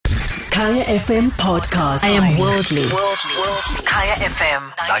Kaya FM podcast. I am worldly. Kaya FM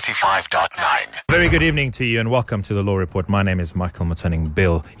 95.9. Very good evening to you and welcome to the Law Report. My name is Michael Matoning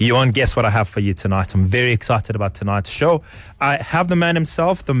Bill. You won't guess what I have for you tonight. I'm very excited about tonight's show. I have the man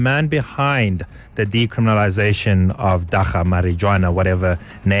himself, the man behind the decriminalization of dagga, marijuana, whatever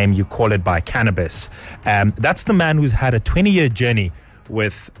name you call it, by cannabis. That's the man who's had a 20-year journey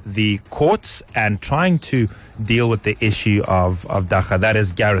with the courts and trying to deal with the issue of dagga. That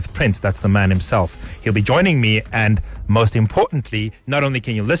is Gareth Prince. That's the man himself. He'll be joining me, and most importantly, not only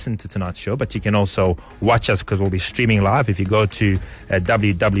can you listen to tonight's show, but you can also watch us because we'll be streaming live. If you go to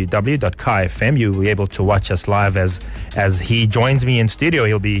www.kfm, you'll be able to watch us live as he joins me in studio.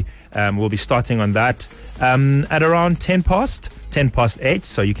 We'll be starting on that at around 10 past 8,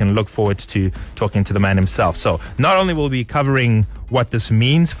 so you can look forward to talking to the man himself. So not only will we be covering what this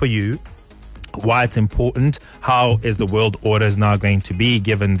means for you, why it's important, how is the world orders now going to be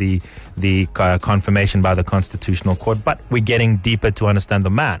given the confirmation by the Constitutional Court, but we're getting deeper to understand the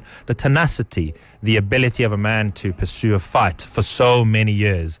man, the tenacity, the ability of a man to pursue a fight for so many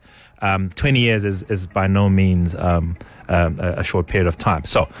years. 20 years is by no means a short period of time.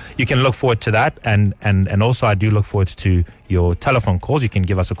 So you can look forward to that. And also I do look forward to your telephone calls. You can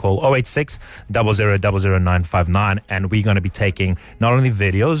give us a call, 086 00 959. And we're going to be taking not only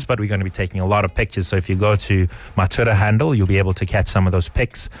videos, but we're going to be taking a lot of pictures. So if you go to my Twitter handle, you'll be able to catch some of those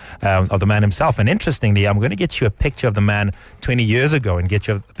pics of the man himself. And interestingly, I'm going to get you a picture of the man 20 years ago and get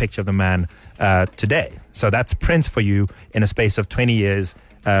you a picture of the man today. So that's Prince for you in a space of 20 years.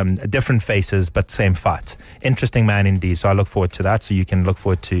 Different faces, but same fight. Interesting man indeed. So I look forward to that. So you can look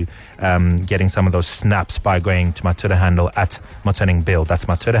forward to getting some of those snaps by going to my Twitter handle at Matoning Bill. That's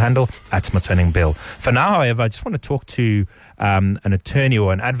my Twitter handle at Matoning Bill. For now, however, I just want to talk to an attorney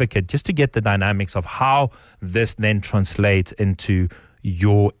or an advocate just to get the dynamics of how this then translates into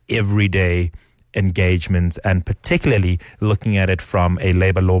your everyday engagements, and particularly looking at it from a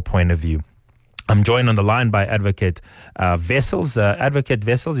labor law point of view. I'm joined on the line by Advocate Wessels. Advocate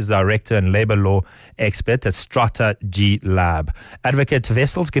Wessels is Director and Labour Law Expert at Strata G Lab. Advocate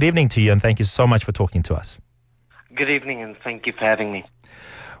Wessels, good evening to you, and thank you so much for talking to us. Good evening, and thank you for having me.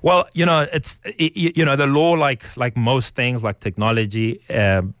 Well, it's the law, like most things, like technology,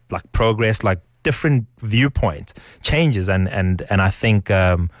 like progress, like different viewpoint changes, and I think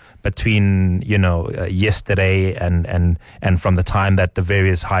between yesterday and from the time that the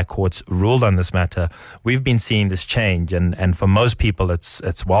various high courts ruled on this matter, we've been seeing this change, and for most people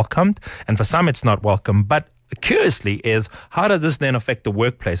it's welcomed, and for some it's not welcome. But curiously is, how does this then affect the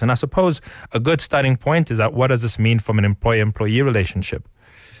workplace? And I suppose a good starting point is that what does this mean from an employer-employee relationship?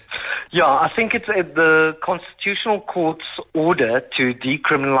 Yeah, I think it's the Constitutional Court's order to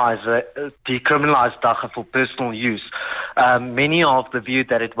decriminalize dagga for personal use. Many are of the view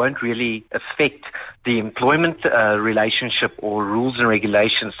that it won't really affect the employment relationship or rules and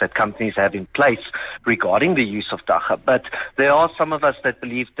regulations that companies have in place regarding the use of dagga. But there are some of us that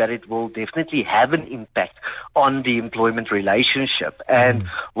believe that it will definitely have an impact on the employment relationship. And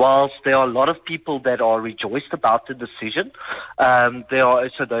whilst there are a lot of people that are rejoiced about the decision, there are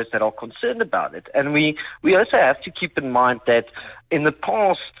also those that are concerned about it. And we also have to keep in mind that in the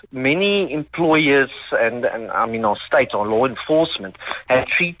past, many employers and I mean our state, our law enforcement, have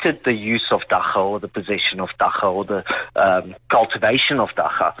treated the use of dagga or the possession of dagga or the cultivation of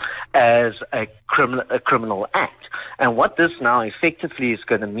dagga as a criminal act. And what this now effectively is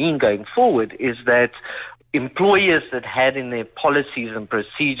going to mean going forward is that employers that had in their policies and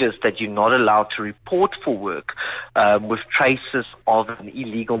procedures that you're not allowed to report for work with traces of an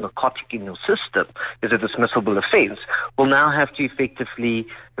illegal narcotic in your system is a dismissible offense, will now have to effectively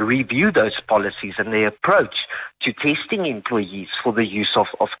review those policies and their approach to testing employees for the use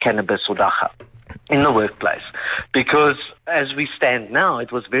of cannabis or dagga in the workplace. Because as we stand now,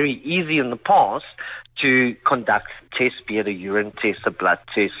 it was very easy in the past to conduct tests, be it a urine test, a blood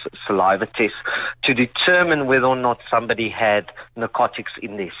test, saliva test, to determine whether or not somebody had narcotics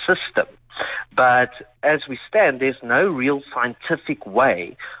in their system. But as we stand, there's no real scientific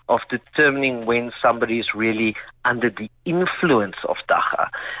way of determining when somebody is really under the influence of dagga.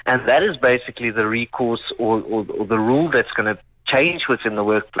 And that is basically the recourse or the rule that's going to change within the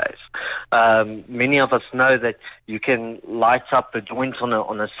workplace. Many of us know that you can light up a joint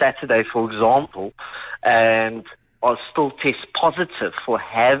on a Saturday, for example, and are still test positive for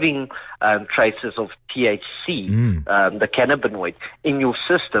having traces of THC, the cannabinoid, in your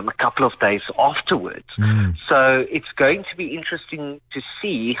system a couple of days afterwards. So it's going to be interesting to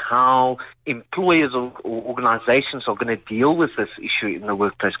see how employers or organizations are going to deal with this issue in the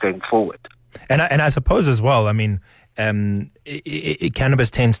workplace going forward. And I suppose as well, I mean,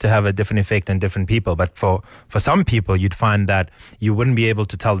 cannabis tends to have a different effect on different people. But for some people, you'd find that you wouldn't be able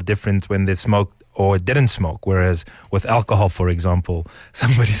to tell the difference when they smoked or didn't smoke. Whereas with alcohol, for example,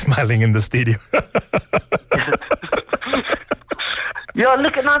 somebody's smiling in the studio. Yeah,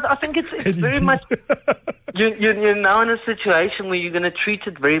 look, and I think it's very much, you're now in a situation where you're going to treat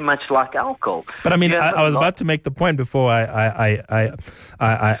it very much like alcohol. But I mean, I was about to make the point before I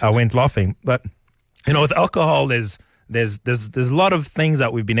went laughing. But, with alcohol, there's a lot of things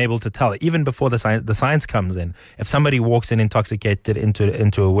that we've been able to tell, even before the science comes in. If somebody walks in intoxicated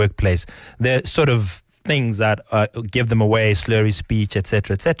into a workplace, they're sort of things that give them away, slurry speech,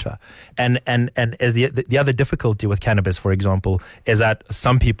 etc., etc. And as the other difficulty with cannabis, for example, is that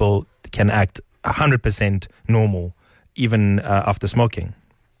some people can act 100% normal even after smoking.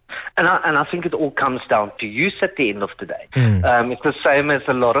 And I think it all comes down to use at the end of the day. It's the same as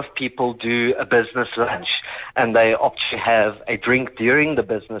a lot of people do a business lunch and they opt to have a drink during the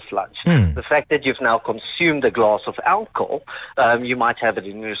business lunch. The fact that you've now consumed a glass of alcohol, you might have it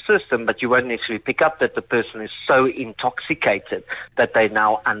in your system, but you won't actually pick up that the person is so intoxicated that they're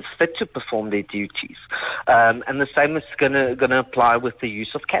now unfit to perform their duties. And the same is going to apply with the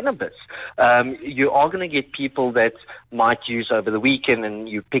use of cannabis. You are going to get people that might use over the weekend and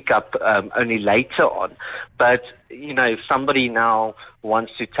you pick up only later on. But, if somebody now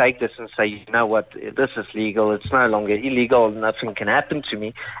wants to take this and say, you know what, this is legal, it's no longer illegal, nothing can happen to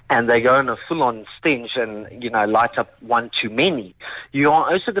me, and they go on a full-on stench and, light up one too many, you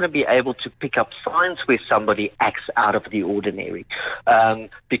are also going to be able to pick up signs where somebody acts out of the ordinary,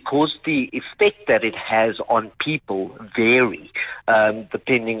 because the effect that it has on people vary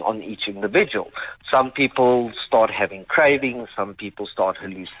depending on each individual. Some people start having cravings, some people start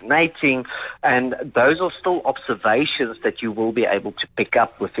hallucinating, and those are still observations that you will be able to pick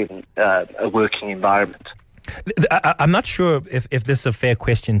up within a working environment. I'm not sure if this is a fair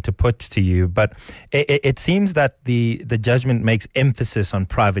question to put to you, but it seems that the judgment makes emphasis on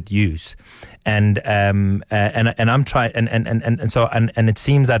private use, and I'm trying, and it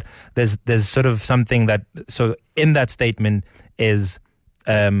seems that there's sort of something that, so in that statement is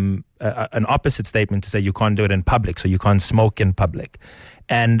an opposite statement to say you can't do it in public, so you can't smoke in public,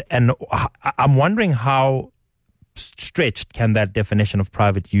 and I'm wondering how stretched can that definition of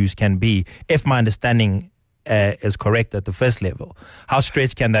private use can be, if my understanding is correct at the first level. How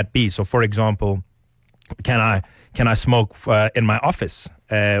stretched can that be? So, for example, can I smoke in my office,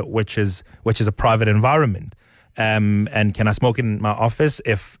 which is a private environment? And can I smoke in my office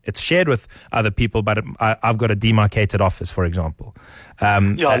if it's shared with other people, but I've got a demarcated office, for example?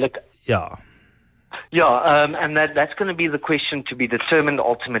 And that's going to be the question to be determined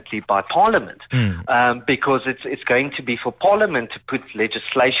ultimately by Parliament, because it's going to be for Parliament to put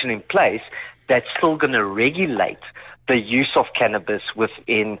legislation in place that's still going to regulate the use of cannabis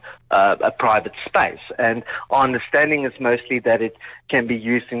within a private space. And our understanding is mostly that it can be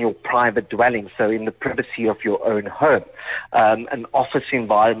used in your private dwelling, so in the privacy of your own home. An office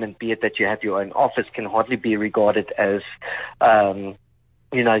environment, be it that you have your own office, can hardly be regarded as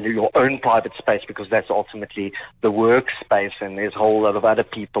your own private space, because that's ultimately the workspace, and there's a whole lot of other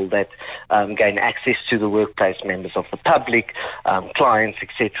people that gain access to the workplace, members of the public, clients,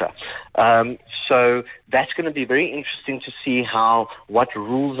 etc. So that's going to be very interesting to see what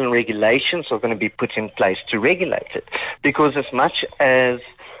rules and regulations are going to be put in place to regulate it, because as much as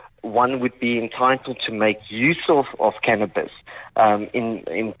one would be entitled to make use of cannabis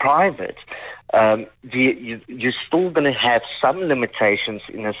in private, you're still going to have some limitations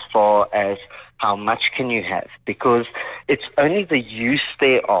in as far as how much can you have, because it's only the use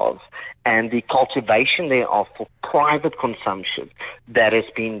thereof and the cultivation thereof for private consumption that has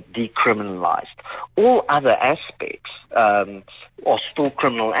been decriminalized. All other aspects are still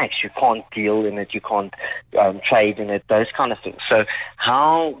criminal acts. You can't deal in it, you can't trade in it, those kind of things. So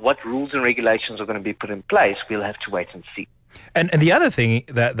what rules and regulations are going to be put in place, we'll have to wait and see. And the other thing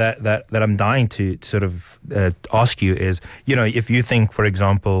that I'm dying to sort of ask you is, if you think, for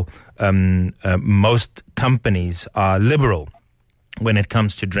example, most companies are liberal when it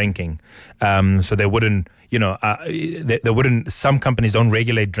comes to drinking, so they wouldn't, some companies don't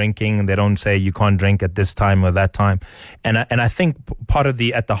regulate drinking, and they don't say you can't drink at this time or that time, and I think part of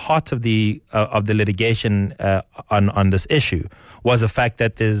at the heart of the litigation on this issue was the fact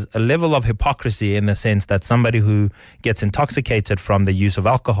that there's a level of hypocrisy in the sense that somebody who gets intoxicated from the use of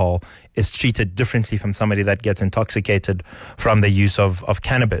alcohol is treated differently from somebody that gets intoxicated from the use of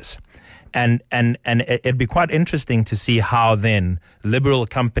cannabis. And it'd be quite interesting to see how then liberal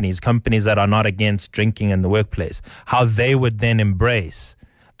companies that are not against drinking in the workplace, how they would then embrace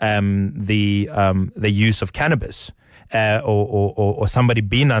the use of cannabis. or somebody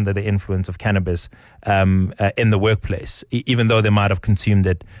been under the influence of cannabis in the workplace, even though they might have consumed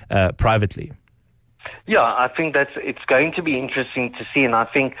it privately? Yeah, I think it's going to be interesting to see, and I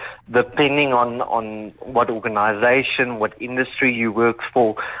think depending on what organization, what industry you work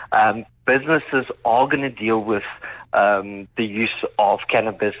for, businesses are going to deal with the use of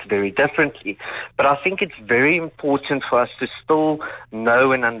cannabis very differently. But I think it's very important for us to still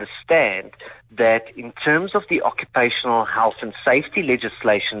know and understand that in terms of the occupational health and safety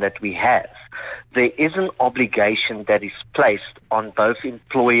legislation that we have, there is an obligation that is placed on both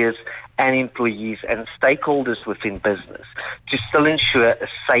employers and employees and stakeholders within business to still ensure a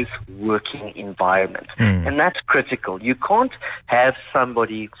safe working environment. And that's critical. You can't have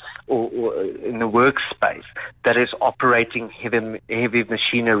somebody or in the workspace that is operating heavy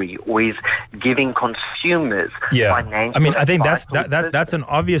machinery or is giving consumers financial I mean, I think advice that's an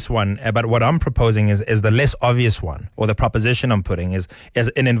obvious one, but what I'm proposing is the less obvious one, or the proposition I'm putting is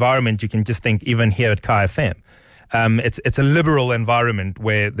an environment you can just think even here at Kai FM. It's a liberal environment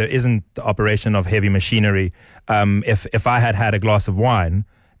where there isn't the operation of heavy machinery. If I had a glass of wine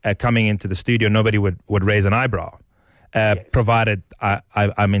coming into the studio, nobody would raise an eyebrow, provided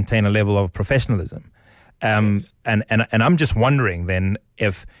I maintain a level of professionalism. And I'm just wondering then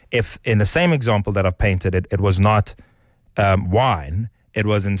if in the same example that I've painted, it was not wine, it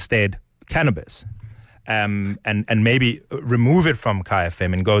was instead cannabis, and maybe remove it from Kai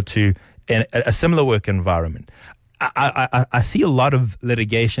FM and go to a similar work environment. I see a lot of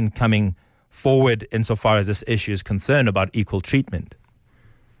litigation coming forward insofar as this issue is concerned about equal treatment.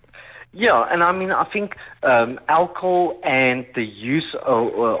 Yeah, and I mean, I think alcohol and the use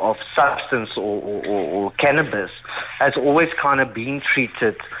of substance or cannabis has always kind of been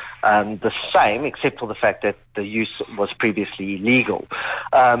treated the same, except for the fact that the use was previously illegal.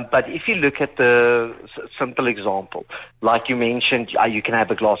 But if you look at the simple example, like you mentioned, you can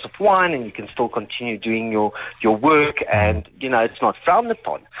have a glass of wine and you can still continue doing your work, and it's not frowned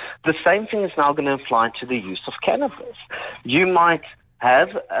upon. The same thing is now going to apply to the use of cannabis. You might have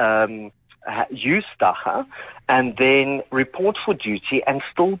use dagga and then report for duty and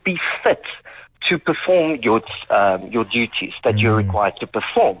still be fit to perform your duties that you're required to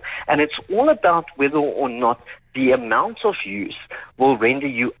perform. And it's all about whether or not the amount of use will render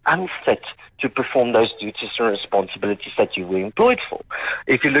you unfit to perform those duties and responsibilities that you were employed for.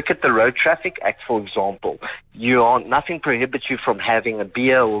 If you look at the Road Traffic Act, for example, nothing prohibits you from having a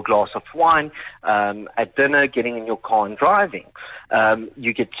beer or a glass of wine at dinner, getting in your car and driving.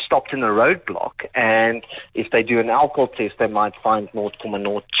 You get stopped in a roadblock, and if they do an alcohol test, they might find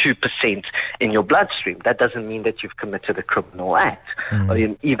 0.02% in your bloodstream. That doesn't mean that you've committed a criminal act,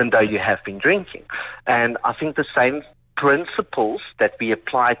 even though you have been drinking. And I think the same principles that we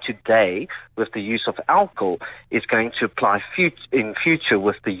apply today with the use of alcohol is going to apply in future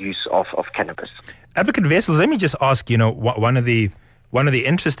with the use of cannabis. Advocate Wessels, let me just ask, one of the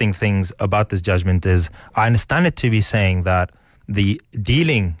interesting things about this judgment is I understand it to be saying that the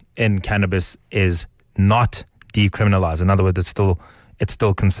dealing in cannabis is not decriminalized. In other words, it's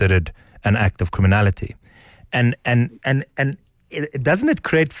still considered an act of criminality. And doesn't it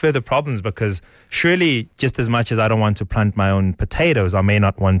create further problems? Because surely just as much as I don't want to plant my own potatoes, I may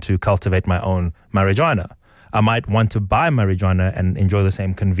not want to cultivate my own marijuana. I might want to buy marijuana and enjoy the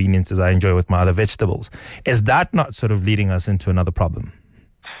same convenience as I enjoy with my other vegetables. Is that not sort of leading us into another problem?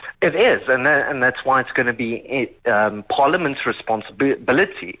 It is, and that's why it's going to be Parliament's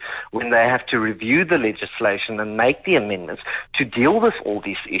responsibility when they have to review the legislation and make the amendments to deal with all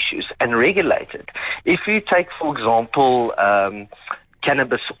these issues and regulate it. If you take, for example,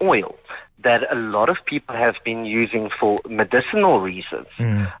 cannabis oil, that a lot of people have been using for medicinal reasons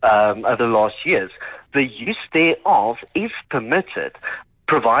over the last years, the use thereof is permitted,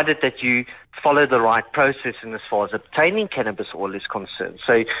 provided that you follow the right process in as far as obtaining cannabis oil is concerned.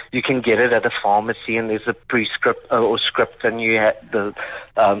 So you can get it at a pharmacy, and there's a prescript or script, and the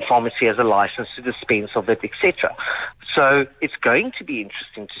pharmacy has a license to dispense of it, etc. So it's going to be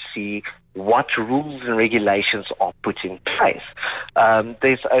interesting to see what rules and regulations are put in place.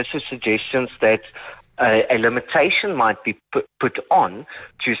 There's also suggestions that a limitation might be put on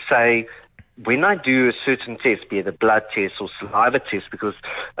to say, when I do a certain test, be it a blood test or saliva test, because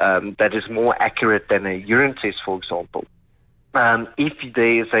that is more accurate than a urine test, for example, if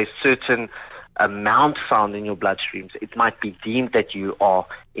there is a certain amount found in your bloodstreams, it might be deemed that you are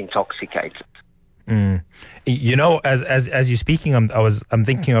intoxicated. As you're speaking, I'm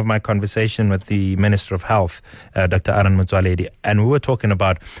thinking of my conversation with the Minister of Health, Dr. Aaron Motsoaledi, and we were talking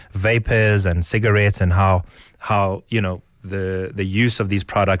about vapors and cigarettes and how the use of these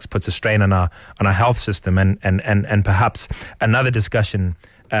products puts a strain on our health system, and perhaps another discussion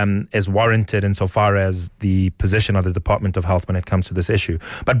is warranted insofar as the position of the Department of Health when it comes to this issue.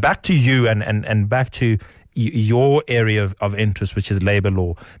 But back to you and back to your area of interest, which is labor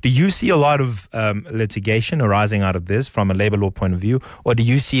law. Do you see a lot of litigation arising out of this from a labor law point of view, or do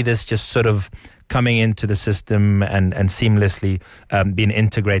you see this just sort of coming into the system and seamlessly being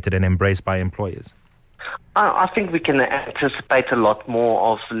integrated and embraced by employers? I think we can anticipate a lot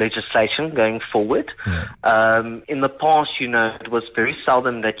more of legislation going forward. In the past, it was very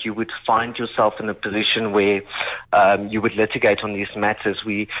seldom that you would find yourself in a position where you would litigate on these matters.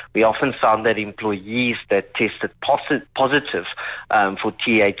 We often found that employees that tested positive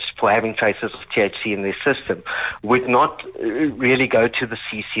for having traces of THC in their system would not really go to the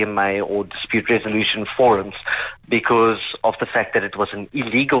CCMA or dispute resolution forums because of the fact that it was an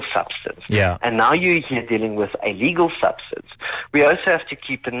illegal substance. Yeah. And now you're here dealing with a legal substance. We also have to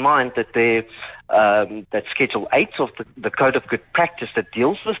keep in mind that that Schedule 8 of the Code of Good Practice that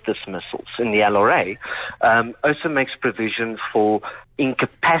deals with dismissals in the LRA also makes provision for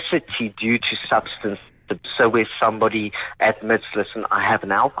incapacity due to substance. So where somebody admits, listen, I have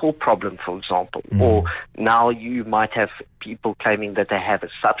an alcohol problem, for example, or now you might have people claiming that they have a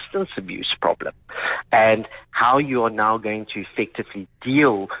substance abuse problem, and how you are now going to effectively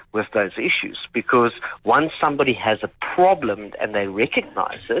deal with those issues. Because once somebody has a problem and they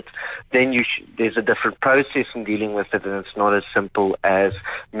recognize it, then there's a different process in dealing with it, and it's not as simple as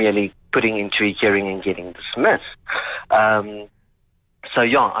merely putting into a hearing and getting dismissed. So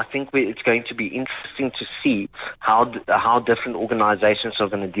I think it's going to be interesting to see how different organizations are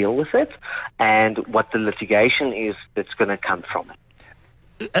going to deal with it and what the litigation is that's going to come from it.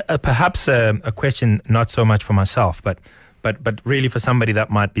 Perhaps a question not so much for myself, but really for somebody that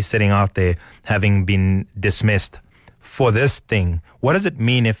might be sitting out there having been dismissed for this thing. What does it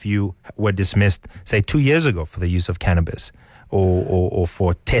mean if you were dismissed, say, 2 years ago for the use of cannabis? Or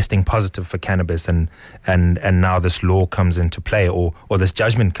for testing positive for cannabis, and now this law comes into play, or this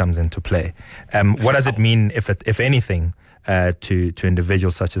judgment comes into play. What does it mean, if anything, to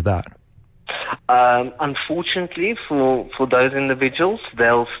individuals such as that? Unfortunately, for those individuals,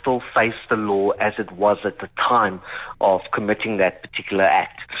 they'll still face the law as it was at the time of committing that particular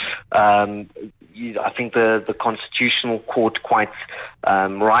act. I think the Constitutional Court quite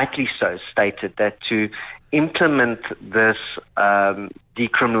rightly so stated that to implement this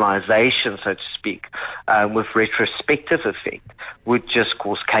decriminalization, so to speak, with retrospective effect would just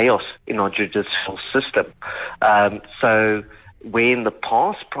cause chaos in our judicial system. So where in the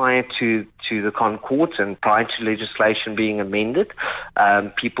past, prior to the Concord and prior to legislation being amended,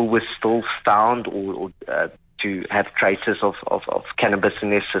 people were still found or to have traces of cannabis in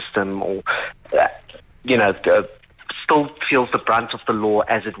their system, or still feels the brunt of the law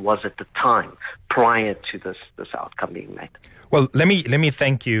as it was at the time prior to this outcome being made. Well, let me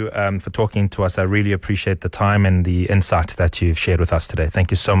thank you for talking to us. I really appreciate the time and the insight that you've shared with us today.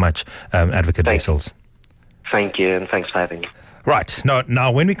 Thank you so much, Advocate Wessels. Thank you, and thanks for having me. Right.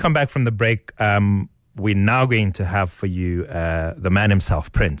 Now, when we come back from the break, we're now going to have for you the man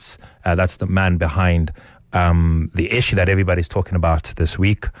himself, Prince. That's the man behind the issue that everybody's talking about this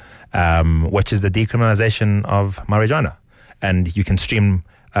week, which is the decriminalization of marijuana. And you can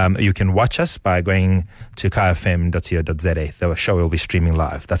watch us by going to kfm.co.za. The show will be streaming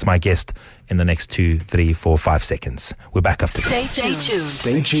live. That's my guest in the next 2, 3, 4, 5 seconds. We're back after this. Stay tuned.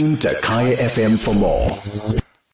 Stay tuned to Kaya FM for more.